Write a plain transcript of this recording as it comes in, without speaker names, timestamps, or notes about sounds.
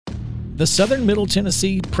The Southern Middle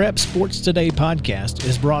Tennessee Prep Sports Today podcast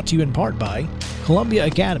is brought to you in part by Columbia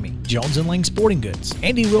Academy, Jones & Lang Sporting Goods,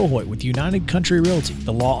 Andy Wilhoit with United Country Realty,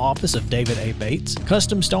 the law office of David A. Bates,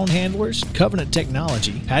 Custom Stone Handlers, Covenant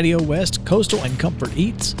Technology, Patio West, Coastal and Comfort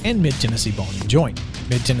Eats, and Mid-Tennessee Bone & Joint.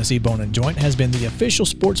 Mid-Tennessee Bone & Joint has been the official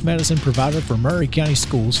sports medicine provider for Maury County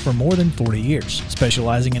schools for more than 40 years.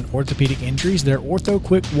 Specializing in orthopedic injuries, their Ortho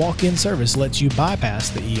Quick walk-in service lets you bypass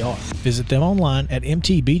the ER. Visit them online at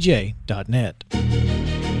mtbj.net.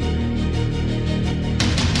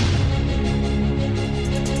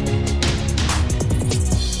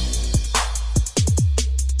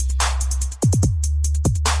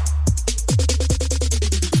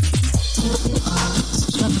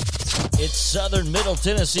 It's Southern Middle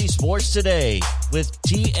Tennessee Sports Today with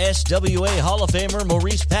TSWA Hall of Famer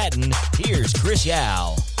Maurice Patton. Here's Chris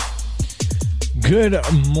Yao. Good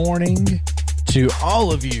morning to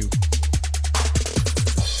all of you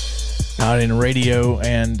out in radio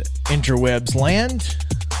and interwebs land.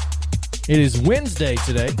 It is Wednesday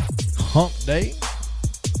today, hump day.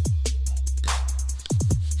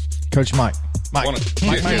 Coach Mike. One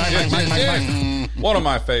of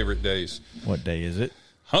my favorite days. What day is it?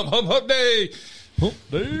 Hump day. Hump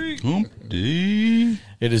day. Hump day.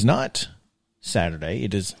 It is not Saturday.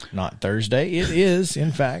 It is not Thursday. It is,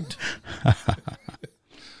 in fact,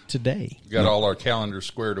 today. Got all our calendars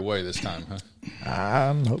squared away this time, huh?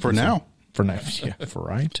 I'm hoping For now. For now, yeah, for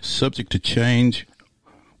right. Subject to change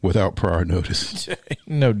without prior notice.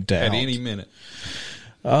 No doubt. At any minute.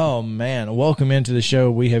 Oh, man. Welcome into the show.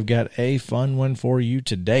 We have got a fun one for you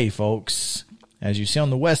today, folks. As you see on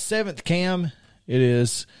the West 7th cam, it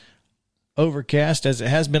is overcast as it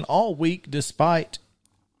has been all week, despite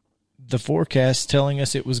the forecast telling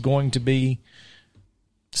us it was going to be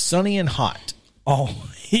sunny and hot all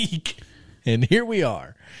week. And here we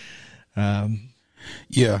are.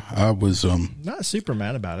 Yeah, I was Not super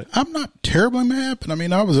mad about it. I'm not terribly mad, but I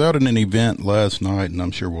mean, I was out at an event last night, and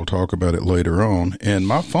I'm sure we'll talk about it later on, and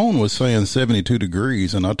my phone was saying 72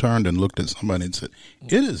 degrees, and I turned and looked at somebody and said,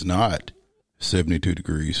 it is not 72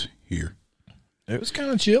 degrees here. It was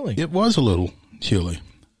kind of chilly. It was a little chilly.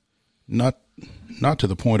 Not to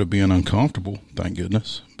the point of being uncomfortable, thank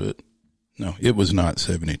goodness, but no, it was not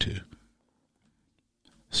 72.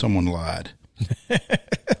 Someone lied.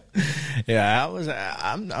 Yeah,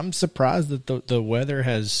 I'm surprised that the weather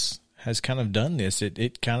has kind of done this.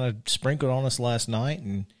 It kind of sprinkled on us last night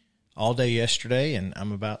and all day yesterday, and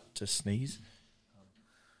I'm about to sneeze.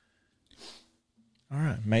 All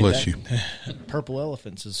right, bless you. Purple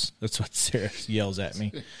elephants that's what Sarah yells at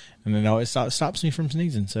me, and then always stops me from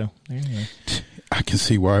sneezing. So anyway, I can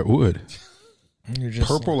see why it would. You're just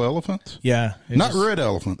Purple elephants? Yeah, not red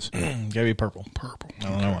elephants. Gotta be purple. Purple. I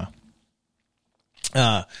don't know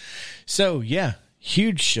why. So yeah,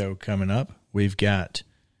 huge show coming up. We've got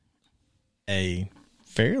a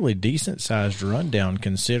fairly decent sized rundown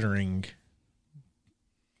considering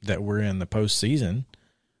that we're in the postseason.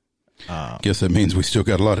 Guess that means we still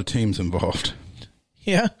got a lot of teams involved.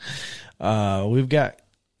 Yeah. We've got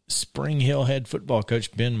Spring Hill head football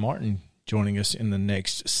coach Ben Martin joining us in the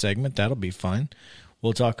next segment. That'll be fun.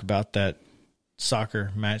 We'll talk about that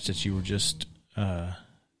soccer match that you were just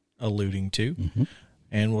alluding to. Mm-hmm.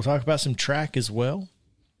 And we'll talk about some track as well.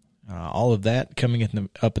 All of that coming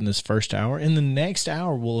up in this first hour. In the next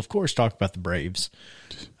hour, we'll, of course, talk about the Braves.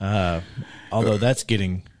 Although that's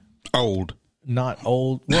getting old. Not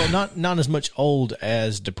old. Well, not as much old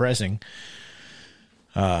as depressing.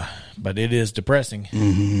 But it is depressing.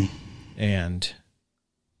 Mm-hmm. And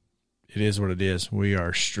it is what it is. We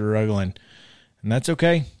are struggling. And that's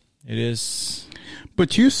okay. It is.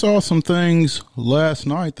 But you saw some things last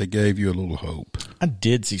night that gave you a little hope. I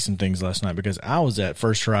did see some things last night because I was at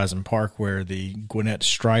First Horizon Park where the Gwinnett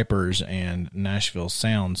Stripers and Nashville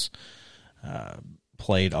Sounds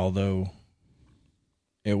played, although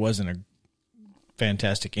it wasn't a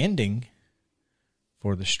fantastic ending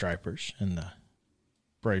for the Stripers and the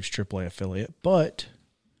Braves AAA affiliate, but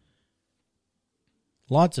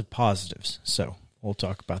lots of positives. So we'll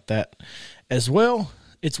talk about that as well.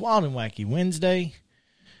 It's Wild and Wacky Wednesday,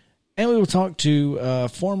 and we will talk to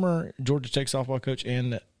former Georgia Tech softball coach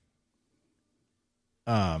and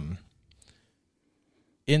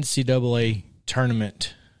NCAA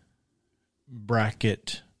tournament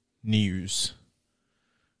bracket news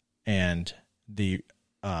and the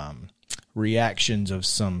reactions of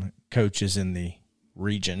some coaches in the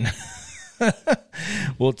region.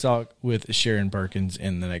 We'll talk with Sharon Perkins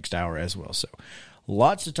in the next hour as well. So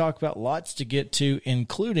lots to talk about, lots to get to,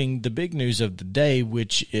 including the big news of the day,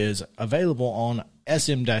 which is available on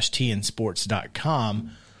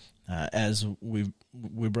sm-tnsports.com. as we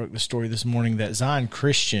broke the story this morning, that Zion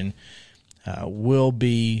Christian will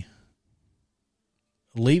be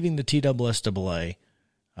leaving the TSSAA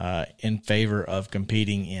in favor of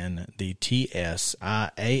competing in the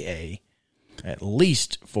TSIAA at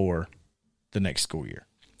least for the next school year.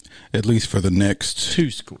 At least for the next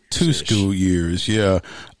two school years. Yeah.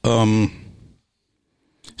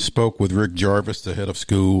 Spoke with Rick Jarvis, the head of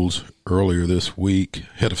schools, earlier this week,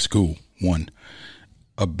 head of school one,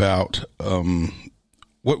 about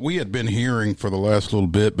what we had been hearing for the last little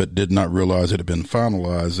bit, but did not realize it had been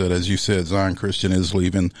finalized, that, as you said, Zion Christian is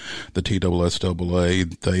leaving the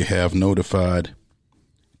TSSAA. They have notified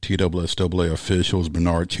TSSAA officials.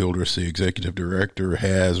 Bernard Childress, the executive director,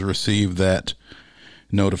 has received that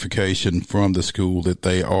notification from the school that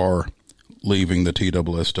they are leaving the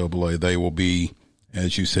TSSAA. They will be,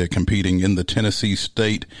 as you said, competing in the Tennessee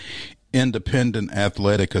State Independent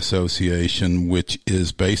Athletic Association, which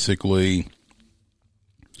is basically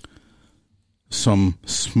some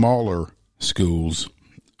smaller schools.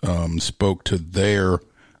 Spoke to their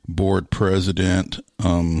board president,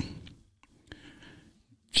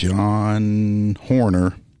 John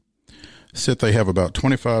Horner, said they have about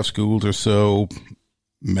 25 schools or so,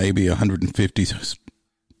 maybe 150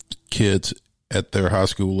 kids at their high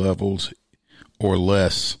school levels or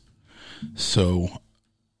less. So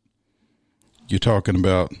you're talking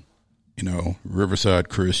about, Riverside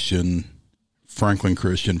Christian, Franklin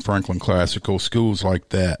Christian, Franklin Classical, schools like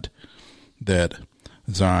that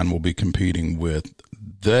Zion will be competing with.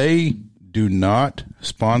 They do not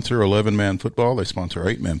sponsor 11-man football. They sponsor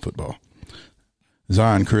 8-man football.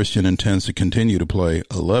 Zion Christian intends to continue to play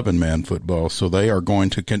 11-man football, so they are going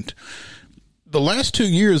to the last 2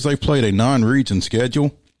 years they've played a non-region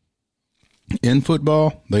schedule in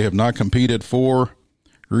football. They have not competed for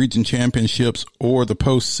region championships or the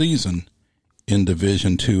postseason in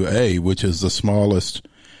Division IIA, which is the smallest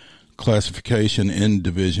classification in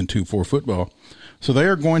Division II for football. So they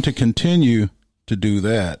are going to continue to do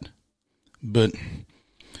that. But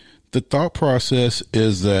the thought process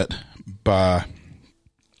is that by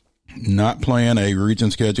not playing a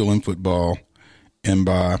region schedule in football and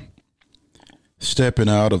by stepping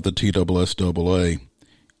out of the TSSAA,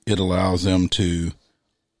 it allows them to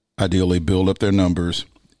ideally build up their numbers.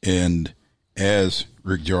 And as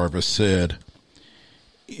Rick Jarvis said,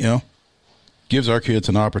 gives our kids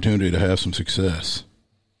an opportunity to have some success.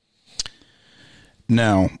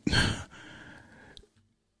 Now,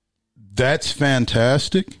 that's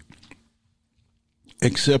fantastic,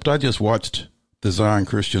 except I just watched the Zion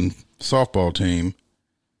Christian softball team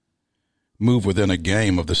move within a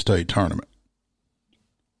game of the state tournament.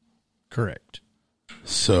 Correct.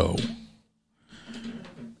 So,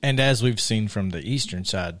 and as we've seen from the eastern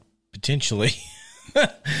side, potentially,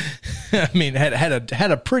 I mean,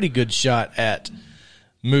 had a pretty good shot at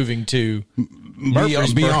moving to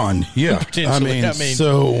beyond. Yeah, potentially. I mean,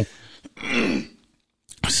 so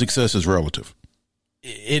success is relative.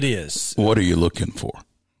 It is. What are you looking for?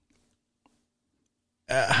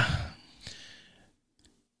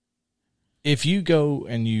 If you go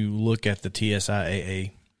and you look at the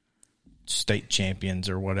TSIAA state champions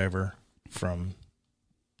or whatever from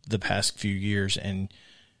the past few years, and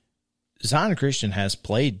Zion Christian has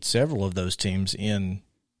played several of those teams in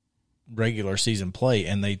regular season play,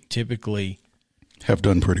 and they typically have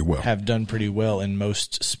done pretty well in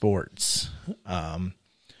most sports. I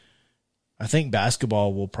think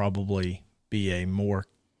basketball will probably be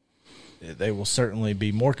they will certainly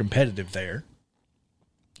be more competitive there.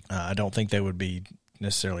 I don't think they would be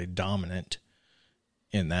necessarily dominant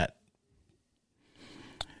in that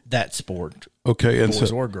sport. Okay, and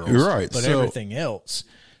boys or girls, right? But everything else,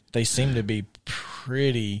 they seem to be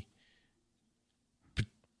pretty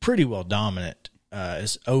well dominant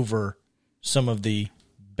as over some of the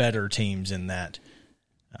better teams in that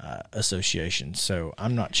association. So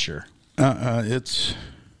I'm not sure. It's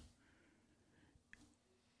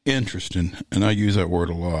interesting, and I use that word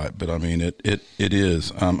a lot, but I mean it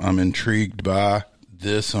is. I'm intrigued by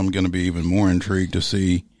this. I'm going to be even more intrigued to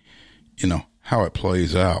see, how it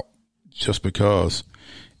plays out. Just because,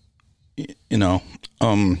 again,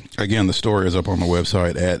 the story is up on the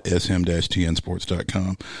website at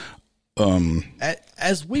sm-tnsports.com.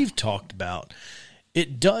 As we've talked about,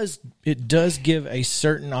 it does give a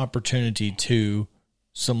certain opportunity to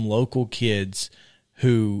some local kids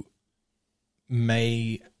who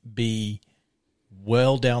may be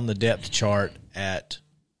well down the depth chart at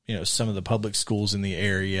some of the public schools in the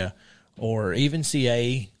area, or even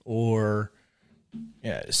CA, or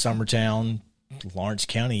Summertown, Lawrence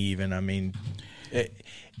County even. I mean,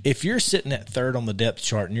 if you're sitting at third on the depth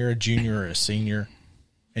chart and you're a junior or a senior,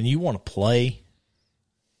 and you want to play,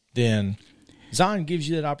 then Zion gives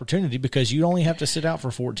you that opportunity because you only have to sit out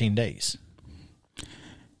for 14 days.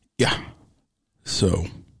 Yeah. So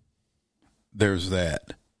there's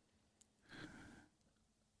that.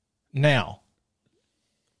 Now,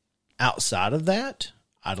 outside of that,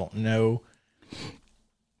 I don't know.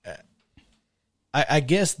 I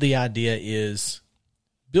guess the idea is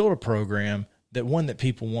build a program that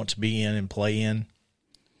people want to be in and play in.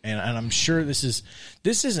 And I'm sure this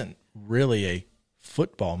isn't really a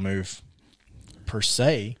football move per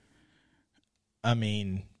se. I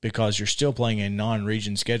mean, because you're still playing a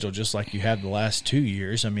non-region schedule just like you have the last 2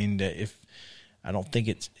 years. I mean,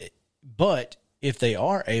 but if they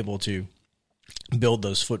are able to build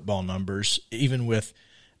those football numbers, even with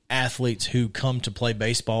athletes who come to play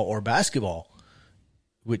baseball or basketball,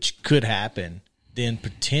 which could happen, then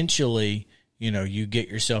potentially, you get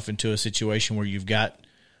yourself into a situation where you've got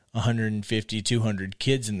 150, 200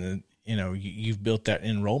 kids you've built that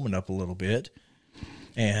enrollment up a little bit.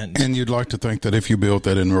 And you'd like to think that if you built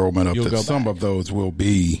that enrollment up, that some of those will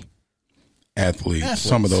be athletes.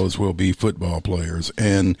 Some of those will be football players.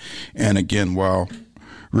 And again, while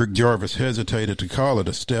Rick Jarvis hesitated to call it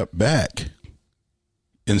a step back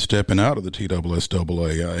in stepping out of the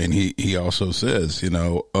TSSAA, and he also says, the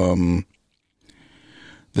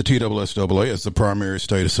TSSAA is the primary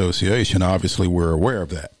state association. Obviously, we're aware of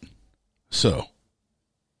that. So,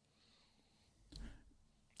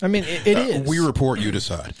 I mean, it is. We report, you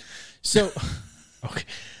decide. So, okay.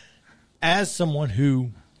 As someone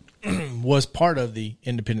who was part of the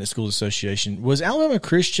Independent Schools Association, was Alabama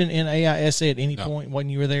Christian in AISA at any point when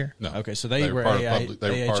you were there? No. Okay, so they were part of AISA.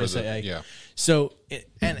 they were part of the, yeah. So,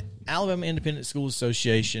 and Alabama Independent Schools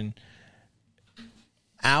Association,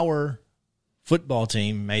 our football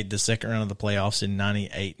team made the second round of the playoffs in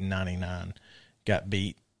 98 and 99, got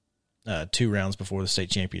beat 2 rounds before the state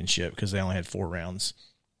championship because they only had 4 rounds.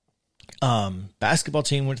 Basketball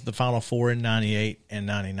team went to the Final Four in 98 and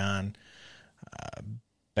 99.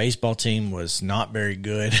 Baseball team was not very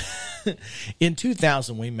good. In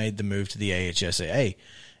 2000, we made the move to the AHSAA.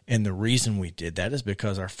 And the reason we did that is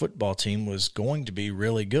because our football team was going to be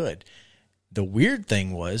really good. The weird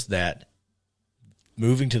thing was that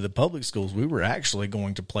moving to the public schools, we were actually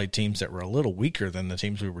going to play teams that were a little weaker than the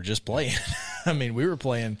teams we were just playing. I mean, we were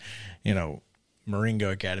playing, Marengo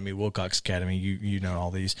Academy, Wilcox Academy, you know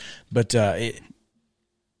all these. But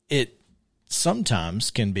it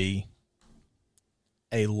sometimes can be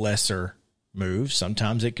a lesser move.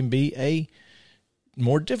 Sometimes it can be a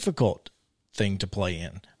more difficult thing to play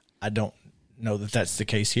in. I don't know that that's the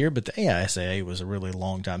case here, but the AISAA was a really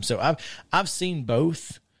long time. So I've seen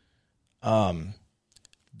both.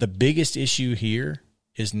 The biggest issue here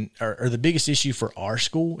is, or the biggest issue for our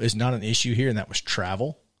school is not an issue here, and that was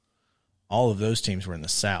travel. All of those teams were in the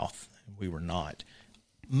South. We were not.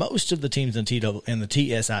 Most of the teams in the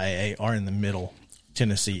TSIAA are in the Middle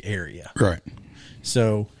Tennessee area. Right.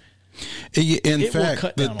 So, in fact,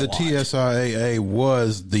 the TSIAA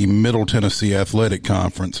was the Middle Tennessee Athletic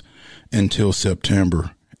Conference until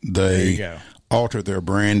September. They altered their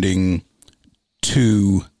branding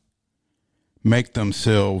to make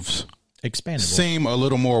themselves expandable, seem a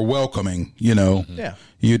little more welcoming. Yeah.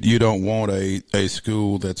 You don't want a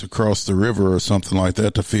school that's across the river or something like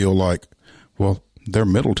that to feel like, well, they're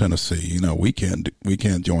Middle Tennessee. We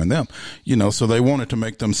can't join them. So they wanted to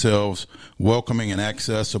make themselves welcoming and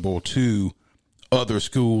accessible to other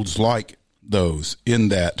schools like those in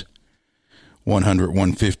that 100,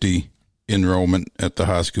 150 enrollment at the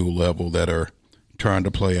high school level that are trying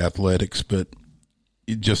to play athletics, but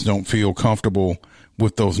you just don't feel comfortable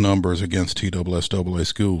with those numbers against TSSAA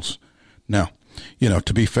schools. Now,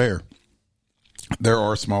 to be fair, there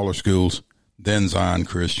are smaller schools than Zion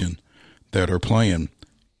Christian that are playing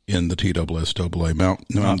in the TSSAA.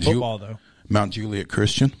 Not football, though. Mount Juliet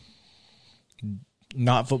Christian.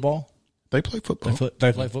 Not football? They play football.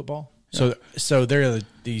 They play football? Yeah. So they're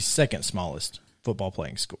the second smallest football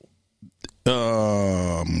playing school.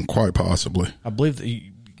 Quite possibly. I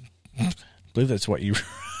believe that's what you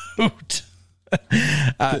wrote.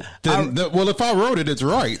 Well, if I wrote it, it's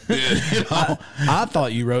right. I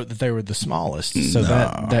thought you wrote that they were the smallest, so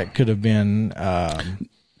that could have been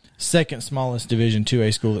second smallest Division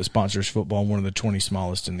IIA school that sponsors football, one of the 20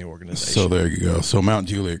 smallest in the organization. So there you go. So Mount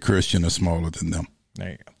Juliet Christian is smaller than them.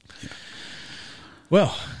 There you go. Yeah.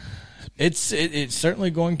 Well, it's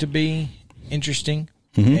certainly going to be interesting,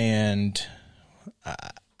 and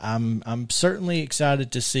I'm certainly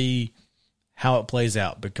excited to see how it plays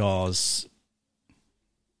out, because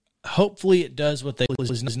hopefully it does what they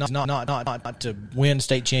is not to win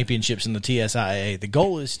state championships in the TSIAA. The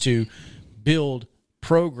goal is to build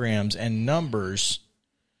programs and numbers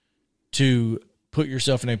to put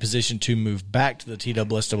yourself in a position to move back to the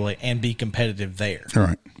TSSAA and be competitive there. All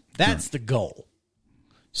right. That's the goal.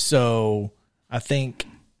 So I think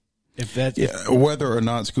if that's... Yeah, whether or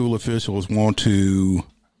not school officials want to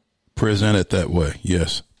present it that way,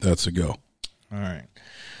 yes, that's a go. All right.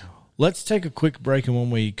 Let's take a quick break, and when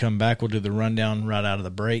we come back, we'll do the rundown right out of the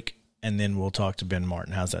break, and then we'll talk to Ben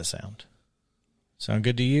Martin. How's that sound? Sound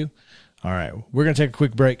good to you? All right. We're going to take a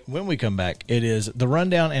quick break. When we come back, it is the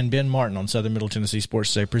rundown and Ben Martin on Southern Middle Tennessee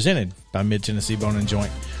Sports Today, presented by Mid-Tennessee Bone and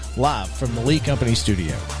Joint, live from the Lee Company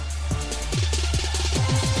studio.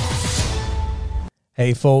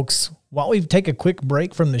 Hey, folks. While we take a quick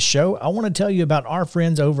break from the show, I want to tell you about our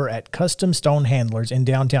friends over at Custom Stone Handlers in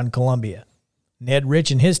downtown Columbia. Ned Rich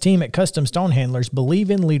and his team at Custom Stone Handlers believe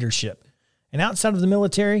in leadership. And outside of the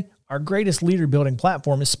military, our greatest leader-building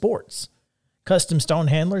platform is sports. Custom Stone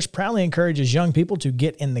Handlers proudly encourages young people to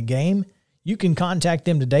get in the game. You can contact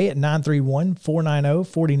them today at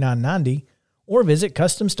 931-490-4990 or visit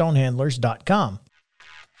CustomStonehandlers.com.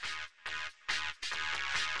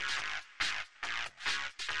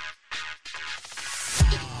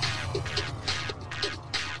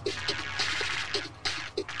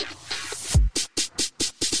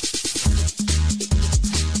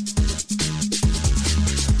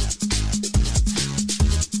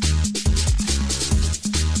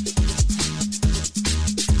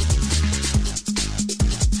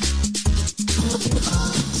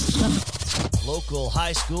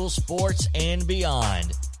 High school sports and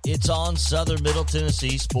beyond. It's on Southern Middle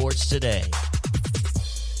Tennessee Sports Today.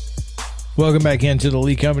 Welcome back into the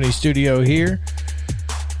Lee Company studio here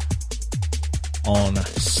on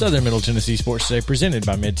Southern Middle Tennessee Sports Today, presented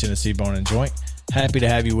by Mid-Tennessee Bone and Joint. Happy to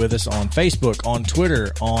have you with us on Facebook, on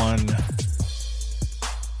Twitter, on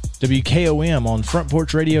WKOM, on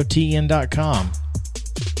FrontPorchRadioTN.com.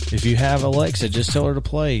 If you have Alexa, just tell her to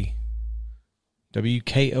play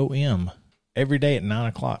WKOM. Every day at 9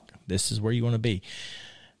 o'clock. This is where you want to be.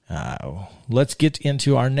 Let's get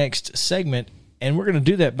into our next segment, and we're going to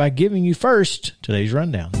do that by giving you first today's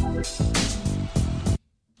rundown.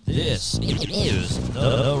 This is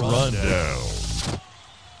the Rundown.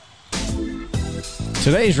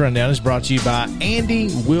 Today's rundown is brought to you by Andy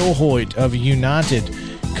Wilhoit of United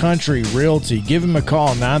Country Realty. Give him a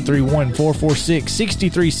call,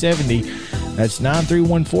 931-446-6370. That's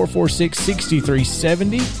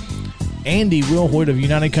 931-446-6370. Andy Wilhoit of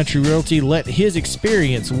United Country Realty, let his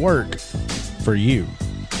experience work for you.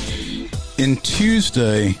 In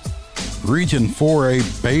Tuesday, Region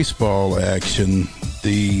 4A baseball action,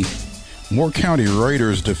 the Moore County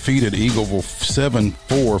Raiders defeated Eagleville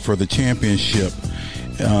 7-4 for the championship.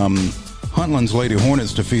 Huntland's Lady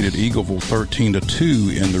Hornets defeated Eagleville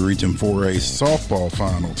 13-2 in the Region 4A softball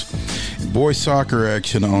finals. Boys soccer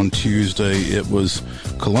action on Tuesday, it was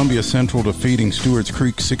Columbia Central defeating Stewart's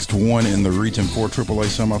Creek 6-1 in the Region 4 AAA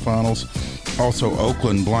semifinals. Also,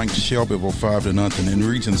 Oakland blanked Shelbyville 5-0. In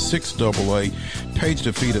Region 6 AA, Page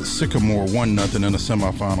defeated Sycamore 1-0 in a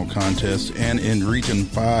semifinal contest. And in Region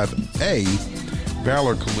 5A,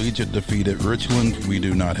 Valor Collegiate defeated Richland. We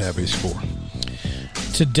do not have a score.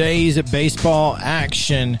 Today's baseball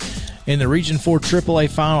action in the Region 4 AAA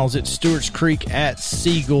finals at Stewart's Creek at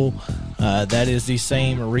Siegel. That is the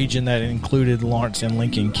same region that included Lawrence and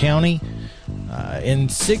Lincoln County. In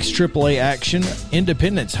 6 AAA action,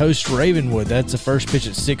 Independence hosts Ravenwood. That's the first pitch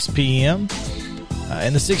at 6 p.m.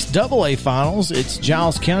 In the 6 AA finals, it's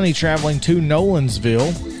Giles County traveling to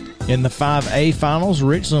Nolensville. In the 5A finals,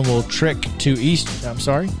 Richland will trek to East... I'm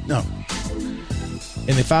sorry? No.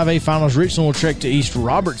 In the 5A finals, Richland will trek to East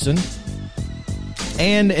Robertson.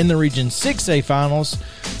 And in the Region 6A finals,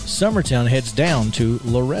 Summertown heads down to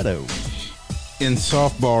Loretto. In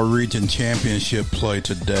softball region championship play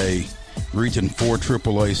today, Region 4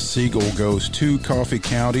 AAA Siegel goes to Coffee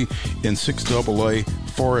County. In 6AA,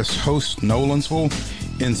 Forest hosts Nolensville.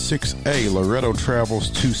 In 6A, Loretto travels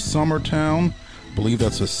to Summertown. I believe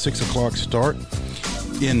that's a 6 o'clock start.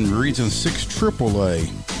 In Region 6 AAA,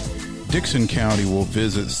 Dixon County will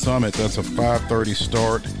visit Summit. That's a 5:30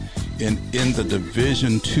 start. And in the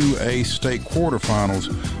Division 2A state quarterfinals,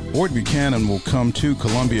 Boyd Buchanan will come to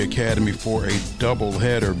Columbia Academy for a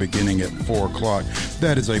doubleheader beginning at 4 o'clock.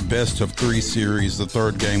 That is a best-of-3 series. The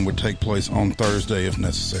third game would take place on Thursday if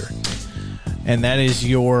necessary. And that is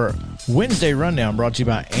your Wednesday rundown, brought to you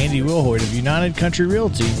by Andy Wilhoit of United Country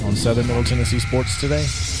Realty on Southern Middle Tennessee Sports Today.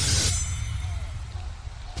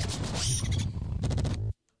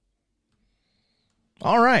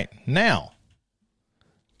 All right, now,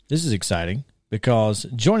 this is exciting because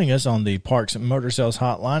joining us on the Parks Motor Sales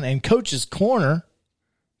Hotline and Coach's Corner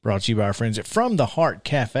brought to you by our friends at From the Heart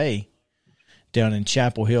Cafe down in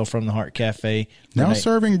Chapel Hill. From the Heart Cafe. Now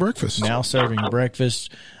serving breakfast. Now serving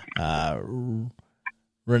breakfast.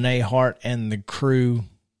 Renee Hart and the crew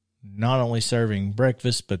not only serving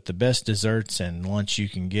breakfast, but the best desserts and lunch you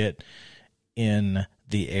can get in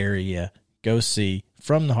the area. Go see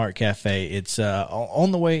From the Heart Cafe. It's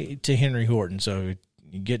on the way to Henry Horton. So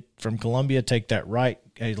you get from Columbia, take that right,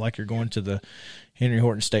 like you're going to the Henry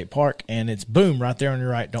Horton State Park, and it's boom right there on your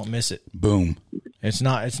right. Don't miss it. Boom. It's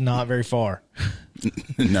not very far.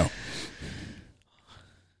 No.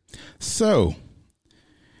 So,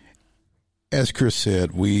 as Chris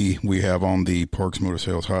said, we have on the Parks Motor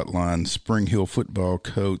Sales Hotline Spring Hill football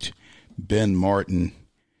coach Ben Martin.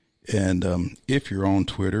 And if you're on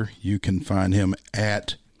Twitter, you can find him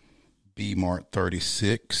at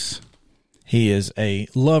bmart36. He is a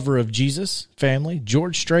lover of Jesus, family,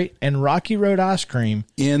 George Strait, and Rocky Road ice cream.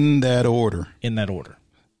 In that order.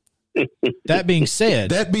 That being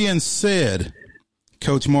said,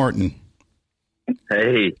 Coach Martin.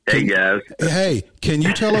 Hey guys. Hey, can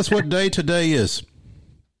you tell us what day today is?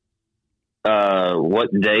 What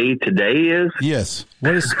day today is? Yes.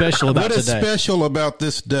 What is special about today? What is today? special about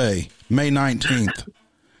this day, May 19th?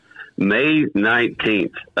 May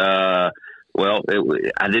 19th. Well,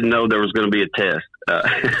 I didn't know there was going to be a test.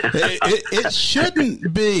 It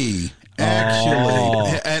shouldn't be,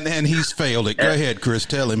 actually. And he's failed it. Go ahead, Chris.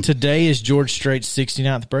 Tell him. Today is George Strait's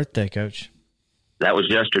 69th birthday, Coach. That was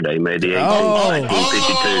yesterday, May the 18th,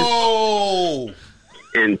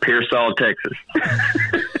 1952. In Pearsall, Texas.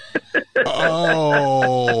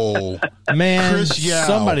 Oh. Man, Chris Yao.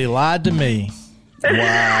 Somebody lied to me.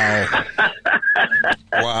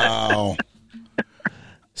 Wow.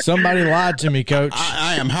 Somebody lied to me, Coach.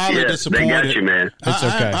 I am highly disappointed. They got you, man. It's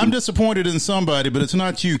okay. I'm disappointed in somebody, but it's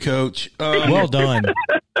not you, Coach. Well done.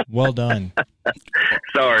 Well done.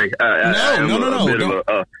 Sorry.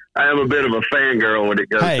 No. I am a bit of a fangirl when it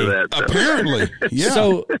comes to that. So. Apparently,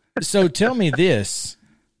 yeah. So tell me this: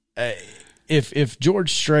 if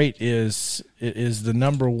George Strait is the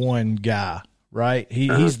number one guy, right?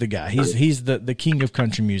 He's the guy. He's the king of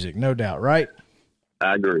country music, no doubt, right?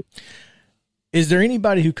 I agree. Is there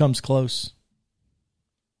anybody who comes close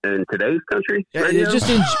in today's country?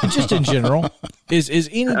 Just in general, is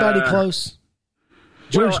anybody close?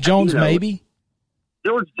 George Jones, maybe.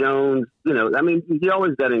 George Jones, I mean, you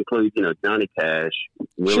always got to include, Johnny Cash,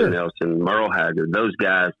 Willie Nelson, Merle Haggard, those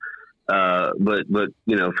guys. But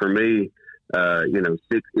for me,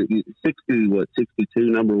 62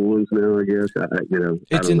 number ones now, I guess.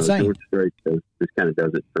 It's insane. George Strait just kind of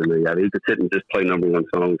does it for me. I mean, he could sit and just play number one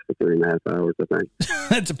songs for 3.5 hours, I think.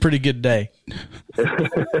 That's a pretty good day.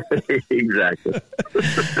 Exactly.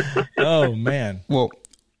 Oh, man. Well,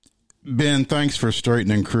 Ben, thanks for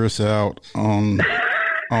straightening Chris out on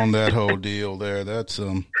that whole deal there. That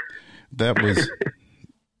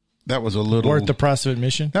was a little worth the price of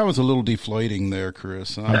admission. That was a little deflating there,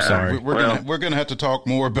 Chris. I'm sorry. We're gonna have to talk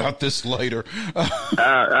more about this later.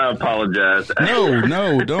 I apologize.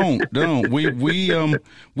 No, don't.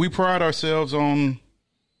 We pride ourselves on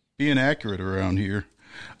being accurate around here.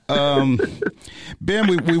 Ben,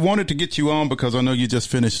 we wanted to get you on because I know you just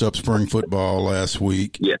finished up spring football last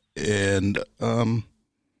week. Yeah. And,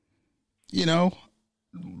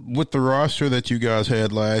 with the roster that you guys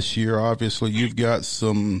had last year, obviously you've got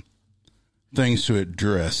some things to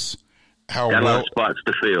address. Got a lot of spots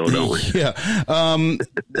to fill, don't we? Yeah.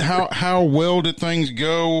 How well did things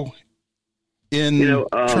go in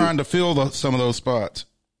trying to fill some of those spots?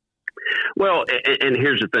 Well, and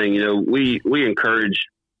here's the thing, we encourage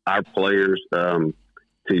our players to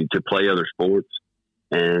play other sports,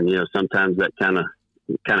 and sometimes that kind of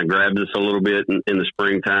grabs us a little bit in the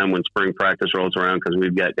springtime when spring practice rolls around, because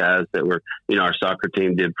we've got guys that were our soccer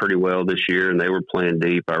team did pretty well this year and they were playing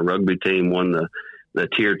deep. Our rugby team won the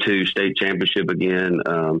Tier 2 state championship again,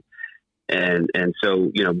 and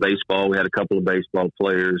so baseball, we had a couple of baseball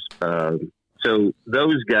players, so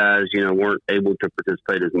those guys weren't able to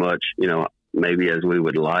participate as much maybe as we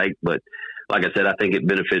would like, but like I said, I think it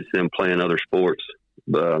benefits them playing other sports,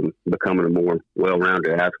 becoming a more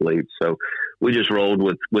well-rounded athlete. So we just rolled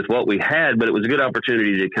with what we had, but it was a good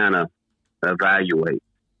opportunity to kind of evaluate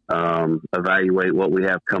what we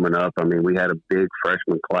have coming up. I mean, we had a big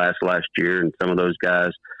freshman class last year, and some of those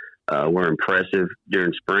guys were impressive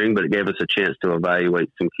during spring, but it gave us a chance to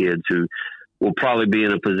evaluate some kids who will probably be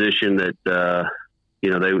in a position that,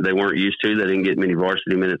 they weren't used to. They didn't get many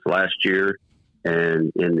varsity minutes last year.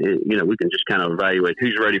 And we can just kind of evaluate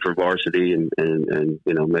who's ready for varsity and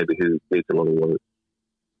maybe who needs a little work.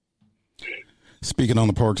 Speaking on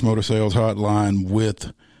the Parks Motor Sales Hotline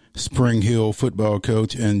with Spring Hill football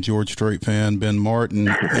coach and Georgia Strait fan, Ben Martin.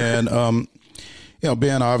 And,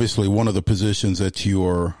 Ben, obviously one of the positions that you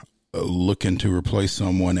are looking to replace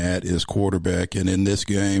someone at is quarterback. And in this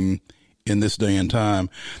game, in this day and time,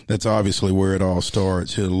 that's obviously where it all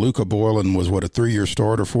starts. Luka Boylan was, a 3-year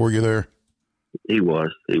starter for you there? He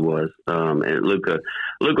was. And Luka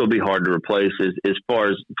will be hard to replace as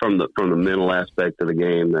far as from the mental aspect of the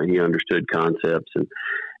game. He understood concepts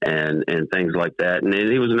and things like that, and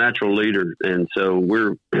he was a natural leader. And so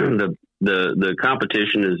we're the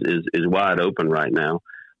competition is wide open right now.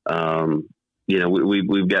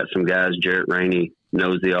 We've got some guys. Jarrett Rainey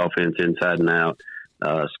knows the offense inside and out.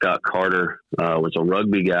 Scott Carter was a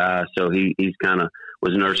rugby guy, so he's kind of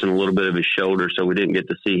was nursing a little bit of his shoulder, so we didn't get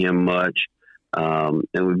to see him much. And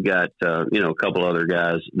we've got a couple other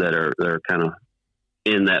guys that are kind of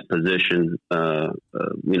in that position,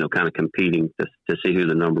 kind of competing to see who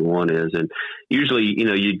the number one is. And usually,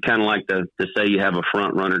 you'd kind of like to say you have a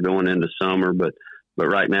front runner going into summer, but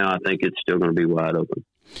right now I think it's still going to be wide open.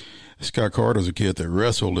 Scott Carter's a kid that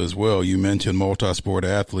wrestled as well. You mentioned multi-sport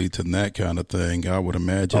athletes and that kind of thing. I would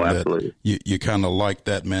imagine that you kind of like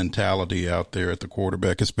that mentality out there at the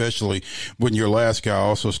quarterback, especially when your last guy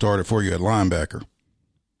also started for you at linebacker.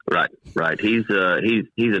 Right. He's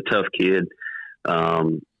a tough kid. I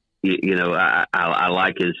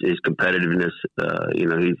like his competitiveness.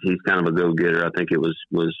 He's kind of a go-getter. I think it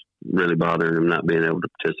was really bothering him not being able to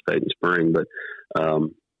participate in spring, but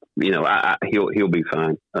he'll be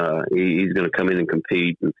fine. He's going to come in and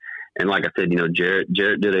compete. And like I said, Jarrett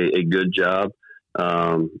did a good job.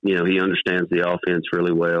 He understands the offense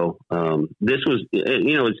really well. This was,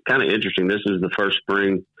 it's kind of interesting. This was the first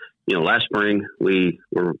spring. Last spring we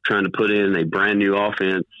were trying to put in a brand new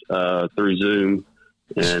offense through Zoom,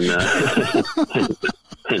 and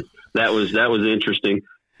that was interesting.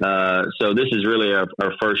 So this is really our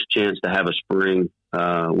first chance to have a spring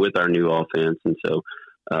with our new offense, and so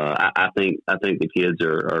I think the kids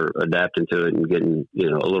are adapting to it and getting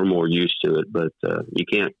a little more used to it. But you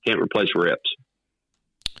can't replace reps.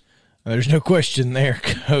 There's no question there,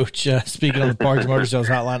 Coach. Speaking on the Parks Motor Sales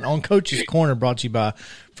Hotline, on Coach's Corner, brought to you by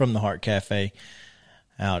From the Heart Cafe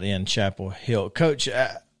out in Chapel Hill. Coach,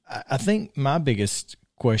 I think my biggest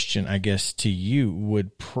question, I guess, to you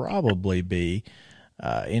would probably be,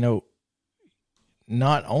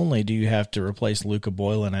 not only do you have to replace Luka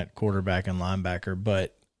Boylan at quarterback and linebacker,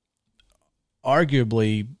 but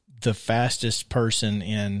arguably the fastest person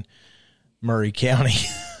in Murray County,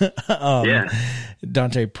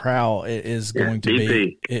 Dante Prowl is going to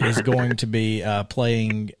be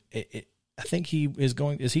playing. I think he is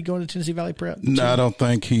going. Is he going to Tennessee Valley Prep? No, I don't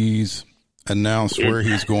think he's announced where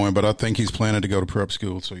he's going, but I think he's planning to go to prep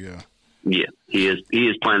school. So yeah, he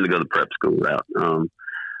is planning to go the prep school route.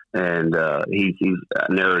 And he's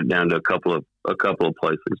narrowed it down to a couple of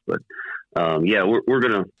places, but we're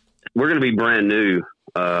gonna be brand new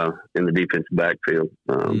in the defensive backfield.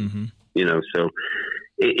 So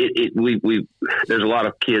there's a lot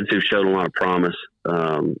of kids who showed a lot of promise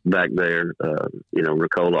back there.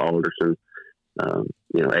 Ricola Alderson,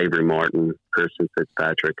 Avery Martin, Christian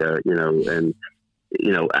Fitzpatrick, and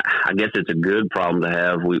I guess it's a good problem to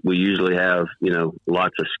have. We usually have,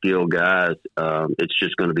 lots of skilled guys. It's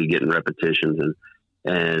just going to be getting repetitions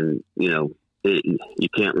and you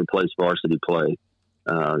can't replace varsity play.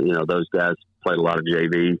 Those guys played a lot of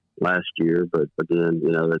JV last year, but again,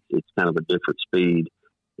 it's kind of a different speed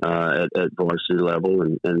at varsity level.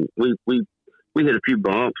 And we hit a few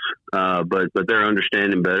bumps, but they're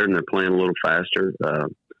understanding better and they're playing a little faster.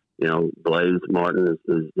 Blaze Martin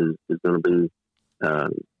is going to be,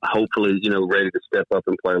 hopefully, ready to step up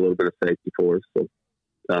and play a little bit of safety for us.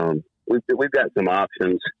 So, we've got some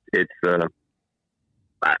options. It's,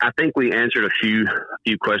 I think we answered a few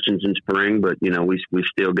questions in spring, but, we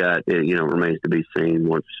still got, remains to be seen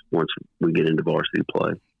once we get into varsity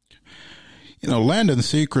play. Landon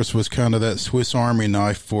Sechrist was kind of that Swiss Army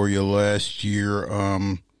knife for you last year.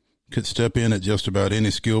 Could step in at just about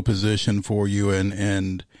any skill position for you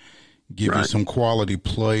and give you some quality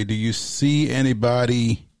play. Do you see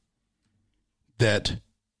anybody that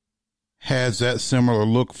has that similar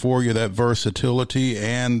look for you, that versatility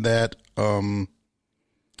and that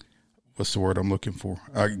what's the word I'm looking for?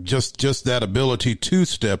 Just that ability to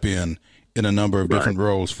step in a number of different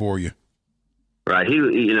roles for you. Right. He,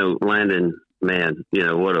 Landon, man,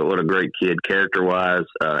 what a great kid, character wise,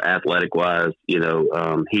 athletic wise. He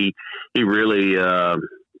really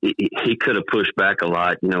he could have pushed back a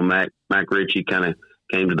lot. Mac Ritchie kind of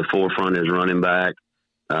came to the forefront as running back,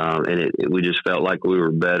 and we just felt like we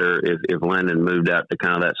were better if Landon moved out to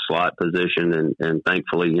kind of that slot position. And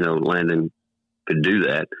thankfully, Landon do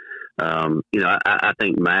that. I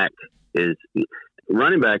think Mac is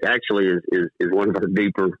running back. Actually, is one of our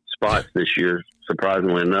deeper spots this year,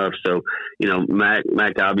 surprisingly enough. So,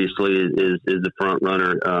 Mac obviously is the front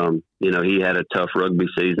runner. He had a tough rugby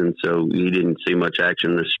season, so he didn't see much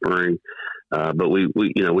action this spring. But we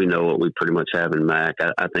know what we pretty much have in Mac.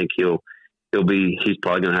 I think he's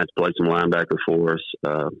probably going to have to play some linebacker for us.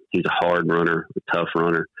 He's a hard runner, a tough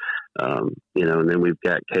runner. And then we've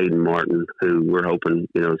got Caden Martin, who we're hoping,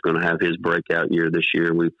 is going to have his breakout year this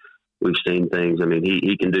year. We've seen things. I mean,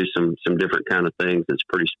 he can do some different kind of things that's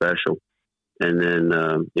pretty special. And then,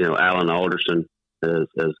 Alan Alderson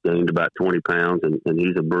has gained about 20 pounds, and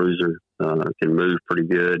he's a bruiser, can move pretty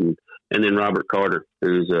good. And then Robert Carter,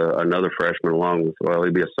 who's another freshman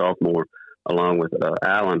he'd be a sophomore, along with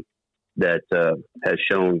Alan, that has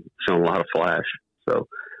shown a lot of flash. So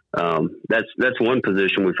that's one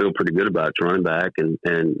position we feel pretty good about. It's running back, and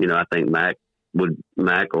I think Mac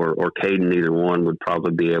or Caden, either one would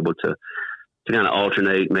probably be able to kind of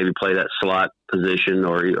alternate, maybe play that slot position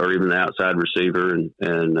or even the outside receiver,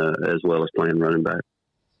 and as well as playing running back.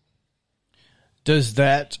 Does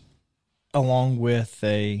that, along with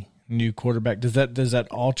a new quarterback, does that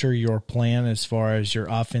alter your plan as far as your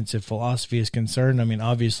offensive philosophy is concerned? I mean,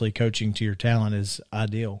 obviously coaching to your talent is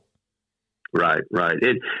ideal. Right.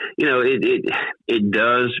 It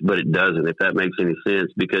does, but it doesn't, if that makes any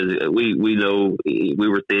sense, because we know we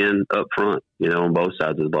were thin up front, on both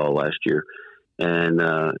sides of the ball last year. And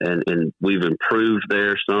we've improved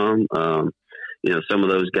there some. Some of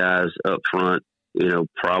those guys up front,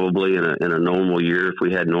 probably in a normal year, if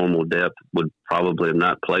we had normal depth, would probably have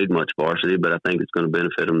not played much varsity, but I think it's going to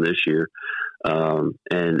benefit them this year. And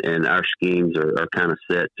our schemes are kind of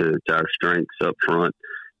set to our strengths up front.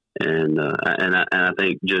 And I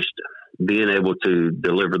think just being able to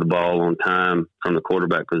deliver the ball on time from the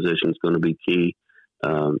quarterback position is going to be key.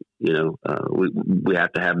 We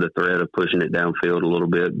have to have the threat of pushing it downfield a little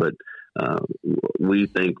bit, but we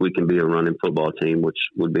think we can be a running football team, which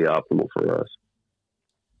would be optimal for us.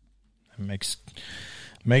 It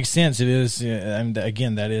makes sense. It is, and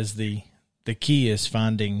again, that is the key, is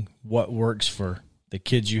finding what works for the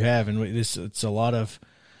kids you have, and it's a lot of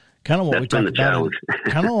kind of what we talk about,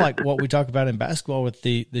 kind of like what we talk about in basketball with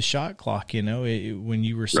the shot clock. When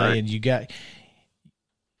you were saying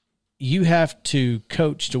you have to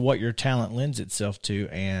coach to what your talent lends itself to,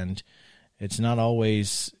 and it's not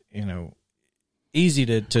always easy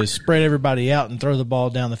to spread everybody out and throw the ball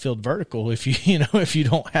down the field vertical if you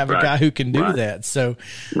don't have a guy who can do that. So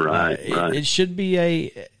it should be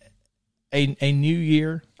a new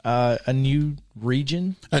year. A new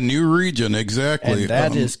region. Exactly. And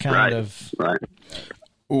that is kind of right.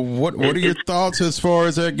 What are your thoughts as far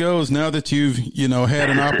as that goes? Now that you've had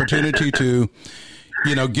an opportunity to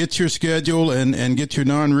get your schedule and get your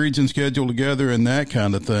non-region schedule together and that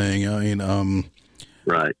kind of thing. I mean,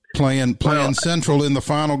 right. Playing Central in the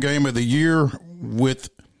final game of the year with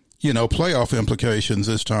playoff implications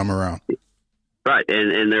this time around. Right,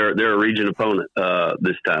 and they're a region opponent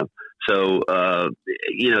this time. So, I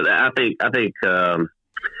think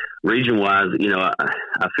region-wise,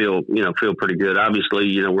 I feel pretty good.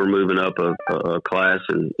 Obviously, we're moving up a class,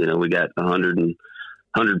 and we got 100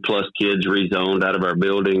 plus kids rezoned out of our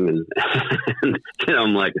building, and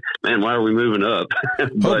I'm like, man, why are we moving up?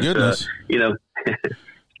 But, goodness.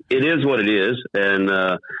 It is what it is,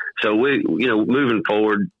 and so we, moving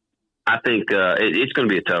forward, I think it's going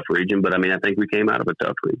to be a tough region, but I think we came out of a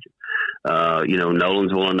tough region.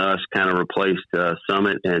 Nolensville and us kind of replaced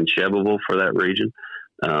Summit and Shelbyville for that region.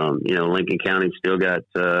 Lincoln County still got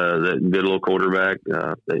the good little quarterback.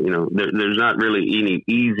 There's not really any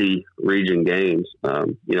easy region games.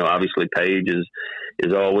 Obviously Page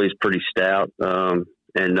is always pretty stout, and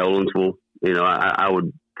Nolensville. I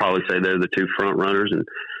would probably say they're the two front runners, and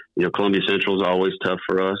Columbia Central is always tough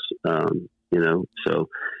for us. So.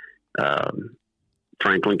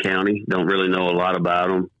 Franklin County, don't really know a lot about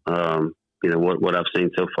them. What I've seen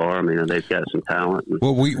so far, they've got some talent.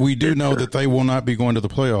 Well, we do know that they will not be going to the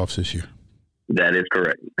playoffs this year. That is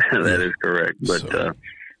correct. That is correct. But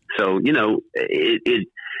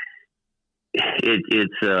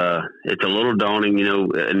it's a little daunting,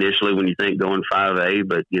 initially when you think going 5A,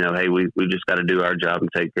 but hey, we just got to do our job and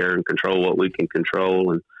take care and control what we can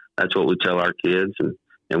control, and that's what we tell our kids,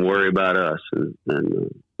 and worry about us, and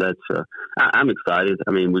that's I'm excited.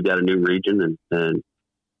 We got a new region, and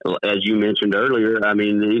as you mentioned earlier,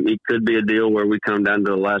 it could be a deal where we come down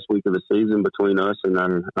to the last week of the season between us and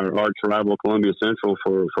our arch rival Columbia Central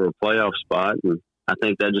for a playoff spot, and I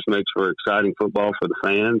think that just makes for exciting football for the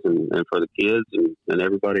fans and for the kids and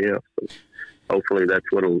everybody else. hopefully that's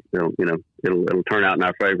what'll it'll turn out in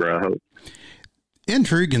our favor. I hope.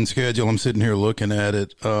 Intriguing schedule. I'm sitting here looking at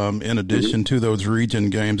it. In addition to those region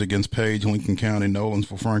games against Page, Lincoln County,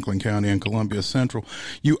 Nolensville, Franklin County, and Columbia Central,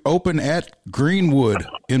 you open at Greenwood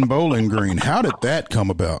in Bowling Green. How did that come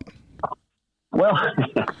about? Well,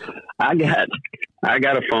 I got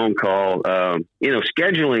a phone call.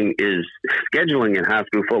 Scheduling in high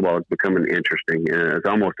school football is becoming interesting. It's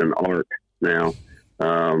almost an art now,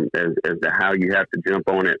 as to how you have to jump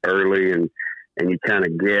on it early and you kind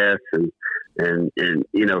of guess and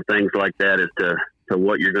things like that as to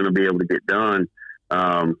what you're going to be able to get done.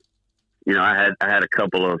 I had a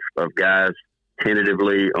couple of guys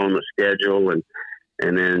tentatively on the schedule and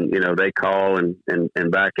then, they call and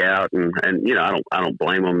back out and I don't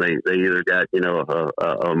blame them. They either got,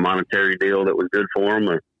 a monetary deal that was good for them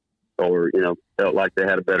or felt like they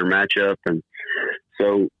had a better matchup. And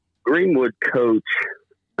so Greenwood coach,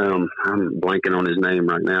 I'm blanking on his name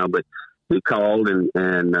right now, but he called and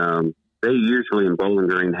they usually in Bowling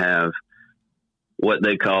Green have what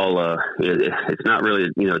they call, it's not really,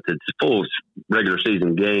 it's a full regular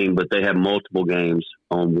season game, but they have multiple games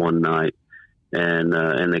on one night. And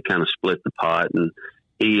they kind of split the pot, and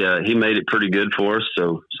he made it pretty good for us.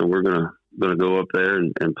 So we're gonna go up there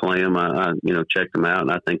and play him. I checked them out,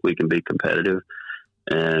 and I think we can be competitive.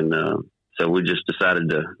 And so we just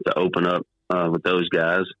decided to open up with those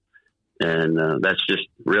guys, and that's just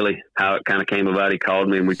really how it kind of came about. He called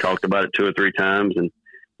me, and we talked about it 2 or 3 times, and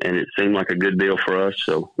it seemed like a good deal for us.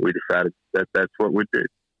 So we decided that's what we did.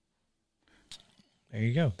 There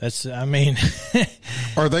you go.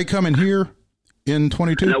 Are they coming here in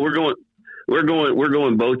 22? No, we're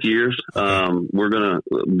going both years. We're gonna,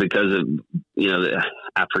 because of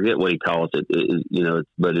I forget what he calls it.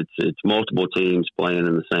 But it's multiple teams playing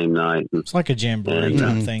in the same night. It's like a jamboree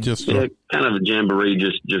type thing. Kind of a jamboree,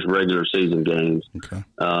 just regular season games. Okay.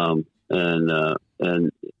 I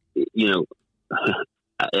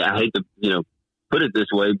hate to put it this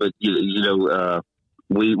way, but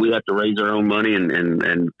we have to raise our own money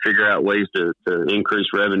and figure out ways to increase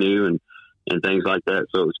revenue and things like that.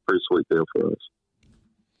 So it was a pretty sweet deal for us.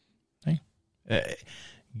 Hey,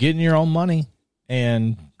 getting your own money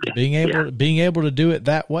and being able to do it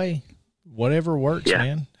that way, whatever works,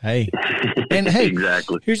 man. Hey, and hey,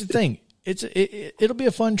 exactly. Here's the thing: it'll be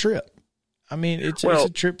a fun trip. I mean, it's a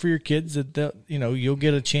trip for your kids that you'll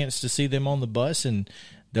get a chance to see them on the bus and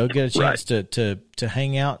they'll get a chance to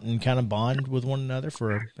hang out and kind of bond with one another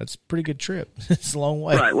that's a pretty good trip. It's a long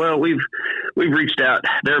way. Right. Well, we've reached out.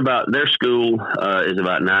 Their school is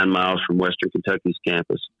about 9 miles from Western Kentucky's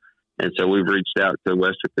campus. And so we've reached out to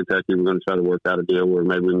Western Kentucky. We're going to try to work out a deal where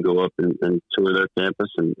maybe we can go up and tour their campus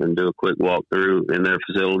and do a quick walkthrough in their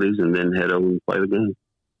facilities and then head over and play the game.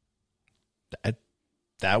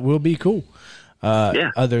 That will be cool.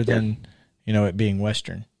 Other than, it being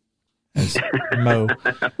Western. As Mo.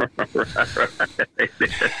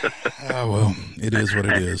 Well, it is what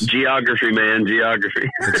it is. Geography, man. Geography.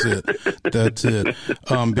 That's it.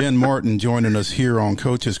 Ben Martin joining us here on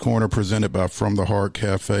Coach's Corner, presented by From the Heart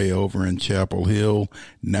Cafe over in Chapel Hill,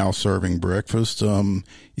 now serving breakfast.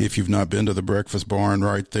 If you've not been to the breakfast barn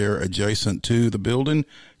right there adjacent to the building,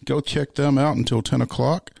 go check them out until 10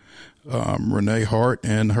 o'clock. Renee Hart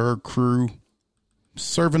and her crew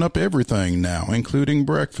serving up everything now, including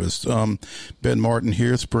breakfast. Ben Martin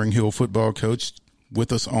here, Spring Hill football coach,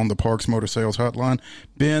 with us on the Parks Motor Sales Hotline.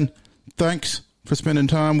 Ben, thanks for spending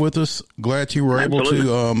time with us. Glad you were able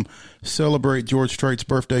to celebrate George Strait's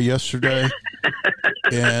birthday yesterday.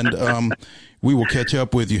 And we will catch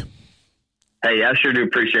up with you. Hey, I sure do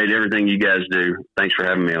appreciate everything you guys do. Thanks for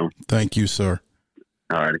having me on. Thank you, sir.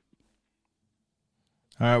 All right.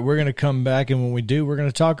 All right, we're going to come back, and when we do, we're going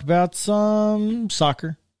to talk about some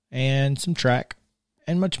soccer and some track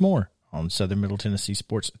and much more on Southern Middle Tennessee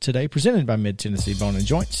Sports Today, presented by Mid-Tennessee Bone &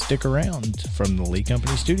 Joint. Stick around from the Lee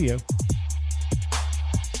Company studio.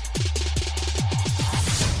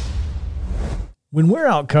 When we're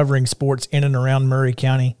out covering sports in and around Maury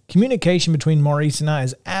County, communication between Maurice and I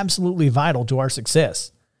is absolutely vital to our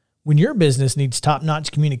success. When your business needs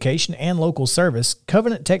top-notch communication and local service,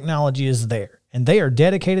 Covenant Technology is there. And they are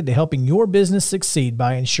dedicated to helping your business succeed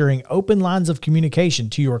by ensuring open lines of communication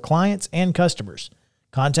to your clients and customers.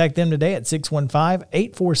 Contact them today at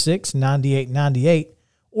 615-846-9898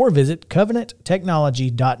 or visit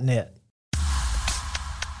covenanttechnology.net.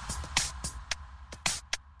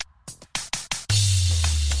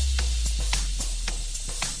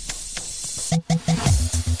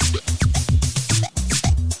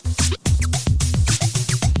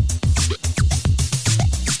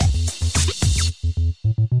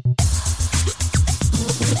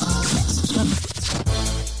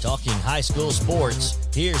 high school sports.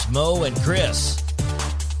 Here's Mo and Chris.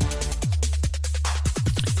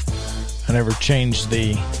 I never changed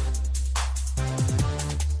the...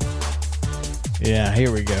 Yeah,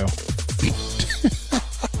 here we go.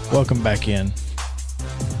 Welcome back in.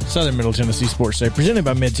 Southern Middle Tennessee Sports Day, presented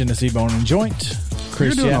by Mid-Tennessee Bone and Joint.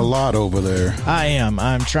 Chris, You're doing a lot over there. I am.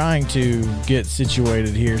 I'm trying to get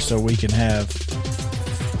situated here so we can have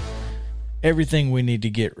everything we need to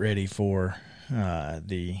get ready for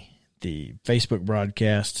the Facebook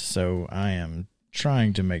broadcast. So I am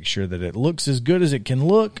trying to make sure that it looks as good as it can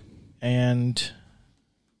look, and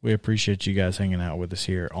we appreciate you guys hanging out with us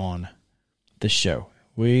here on the show.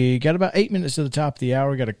 We got about 8 minutes to the top of the hour.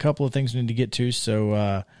 We got a couple of things we need to get to.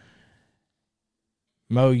 So,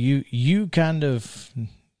 Mo, you kind of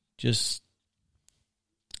just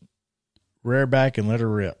rear back and let her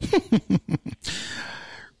rip.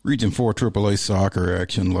 Region 4 AAA soccer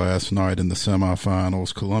action last night in the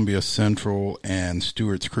semifinals. Columbia Central and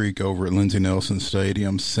Stewart's Creek over at Lindsey Nelson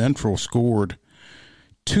Stadium. Central scored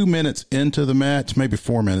 2 minutes into the match, maybe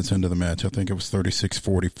 4 minutes into the match. I think it was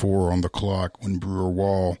 36:44 on the clock when Brewer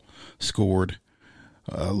Wall scored.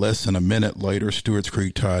 Less than a minute later, Stewart's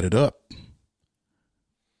Creek tied it up.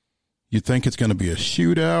 You think it's going to be a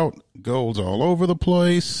shootout, goals all over the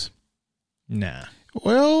place? Nah.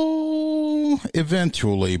 Well,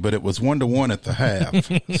 eventually, but it was 1-1 at the half.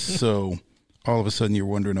 So all of a sudden you're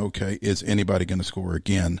wondering, okay, is anybody going to score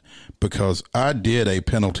again? Because I did a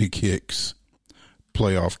penalty kicks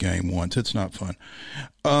playoff game once. It's not fun.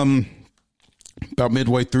 About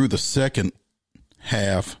midway through the second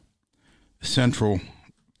half, Central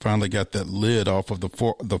finally got that lid off of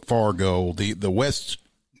the far goal, the west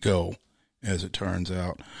goal, as it turns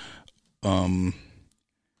out.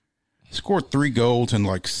 Scored 3 goals in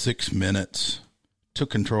like 6 minutes, took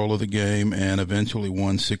control of the game, and eventually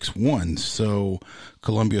won 6-1. So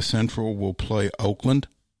Columbia Central will play Oakland,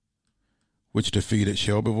 which defeated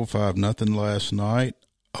Shelbyville 5-0 last night.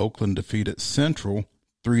 Oakland defeated Central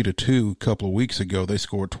 3-2 a couple of weeks ago. They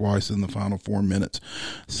scored twice in the final 4 minutes.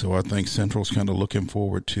 So I think Central's kind of looking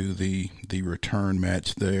forward to the return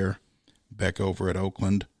match there back over at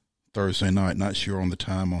Oakland Thursday night. Not sure on the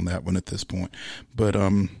time on that one at this point. But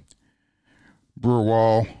Brewer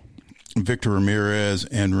Wall, Victor Ramirez,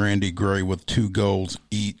 and Randy Gray with 2 goals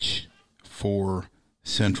each for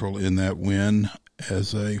Central in that win.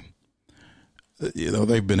 They've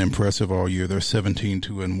been impressive all year. They're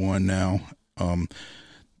 17-2-1 now.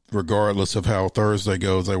 Regardless of how Thursday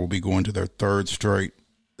goes, they will be going to their 3rd straight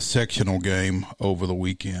sectional game over the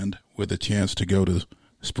weekend with a chance to go to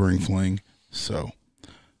Spring Fling. So,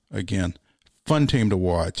 again, fun team to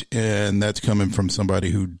watch, and that's coming from somebody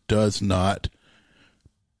who does not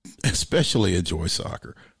especially enjoy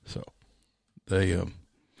soccer. So they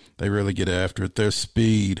really get after it. Their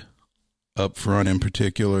speed up front in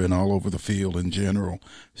particular and all over the field in general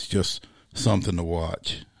is just something to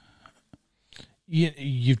watch.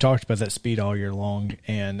 You've talked about that speed all year long,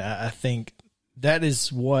 and I think that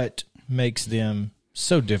is what makes them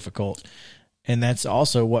so difficult, and that's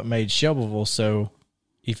also what made Shelbyville so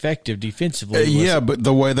effective defensively. But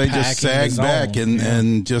the way they just sagged back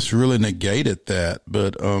and just really negated that.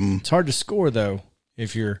 But it's hard to score, though,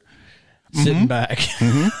 if you're sitting back.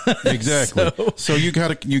 Exactly. So you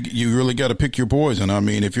really got to pick your poison. I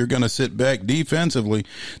mean, if you're going to sit back defensively,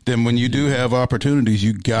 then when you do have opportunities,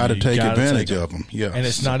 you got to take advantage of them. Yeah, and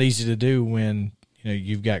it's not easy to do when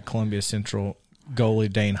you've got Columbia Central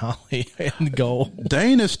goalie Dane Holly in goal.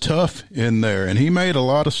 Dane is tough in there, and he made a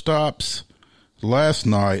lot of stops last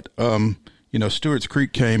night. Stewart's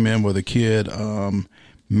Creek came in with a kid,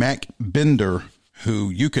 Mac Bender, who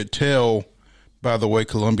you could tell by the way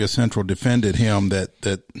Columbia Central defended him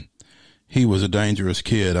that he was a dangerous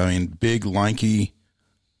kid. I mean, big, lanky,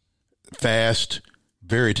 fast,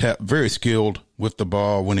 very skilled with the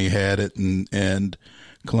ball when he had it, and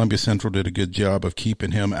Columbia Central did a good job of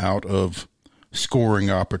keeping him out of scoring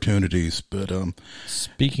opportunities. But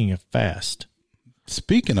speaking of fast,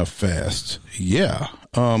 yeah.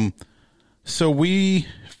 So we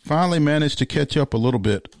finally managed to catch up a little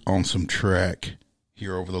bit on some track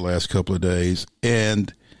here over the last couple of days,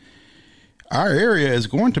 and our area is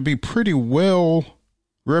going to be pretty well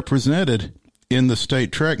represented in the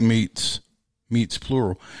state track meets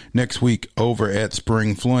plural next week over at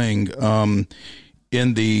Spring Fling.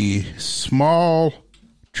 In the small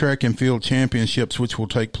track and field championships, which will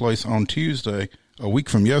take place on Tuesday, a week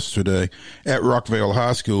from yesterday, at Rockvale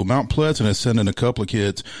High School. Mount Pleasant is sending a couple of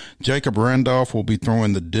kids. Jacob Randolph will be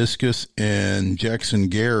throwing the discus, and Jackson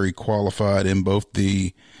Gary qualified in both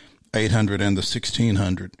the 800 and the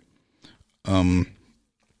 1600.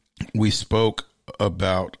 We spoke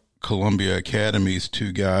about Columbia Academy's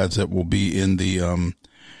two guys that will be in the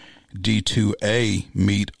D2A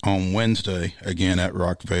meet on Wednesday, again at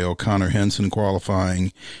Rockvale. Connor Henson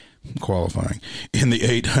qualifying in the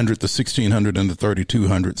 800, the 1600, and the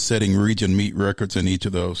 3200, setting region meet records in each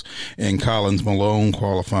of those. And Collins Malone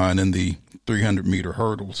qualifying in the 300-meter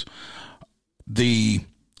hurdles. The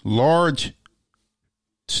large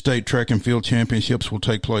state track and field championships will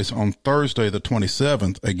take place on Thursday, the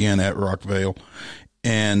 27th, again at Rockvale.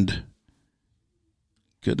 And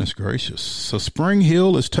goodness gracious. So Spring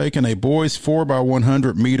Hill is taking a boys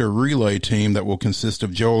 4x100 meter relay team that will consist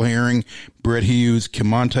of Joel Herring, Brett Hughes,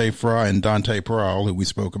 Kimonte Fry, and Dante Prowl, who we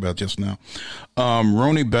spoke about just now.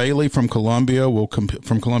 Roni Bailey from Columbia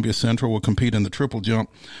from Columbia Central will compete in the triple jump.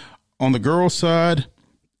 On the girls' side,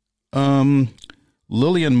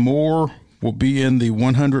 Lillian Moore will be in the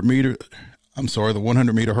 100 meter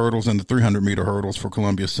hurdles and the 300 meter hurdles for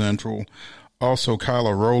Columbia Central. Also,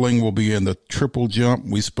 Kyla Rowling will be in the triple jump.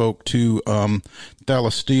 We spoke to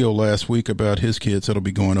Dallas Steele last week about his kids that'll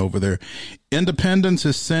be going over there. Independence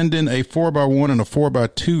is sending a 4x1 and a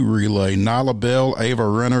 4x2 relay. Nyla Bell, Ava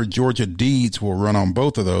Renner, Georgia Deeds will run on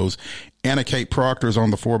both of those. Anna Kate Proctor's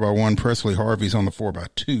on the 4x1. Presley Harvey's on the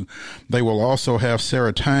 4x2. They will also have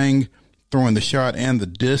Sarah Tang throwing the shot and the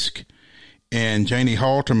disc. And Janie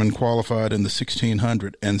Halterman qualified in the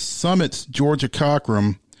 1600. And Summit's Georgia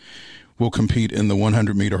Cockrum will compete in the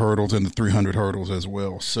 100-meter hurdles and the 300 hurdles as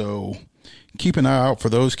well. So keep an eye out for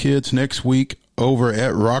those kids next week over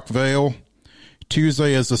at Rockvale.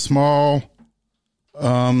 Tuesday is the small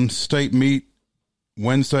state meet.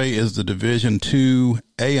 Wednesday is the Division II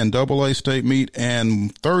A and AA state meet.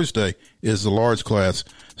 And Thursday is the large class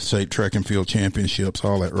state track and field championships,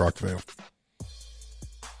 all at Rockvale.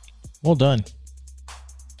 Well done.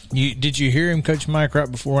 Did you hear him, Coach Mike,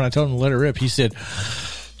 right before when I told him to let it rip? He said,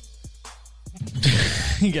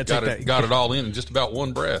 you got it all in just about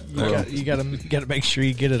one breath. You got to make sure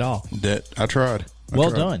you get it all. I tried.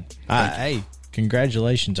 Well done. Hey,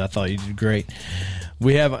 congratulations. I thought you did great.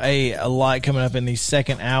 We have a lot coming up in the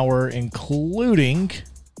second hour, including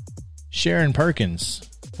Sharon Perkins,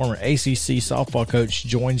 former ACC softball coach,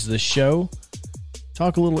 joins the show.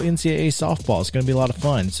 Talk a little NCAA softball. It's going to be a lot of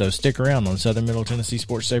fun, so stick around on Southern Middle Tennessee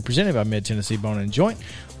Sports Day, presented by Mid-Tennessee Bone & Joint.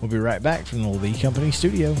 We'll be right back from the Lee Company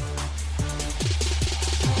studio.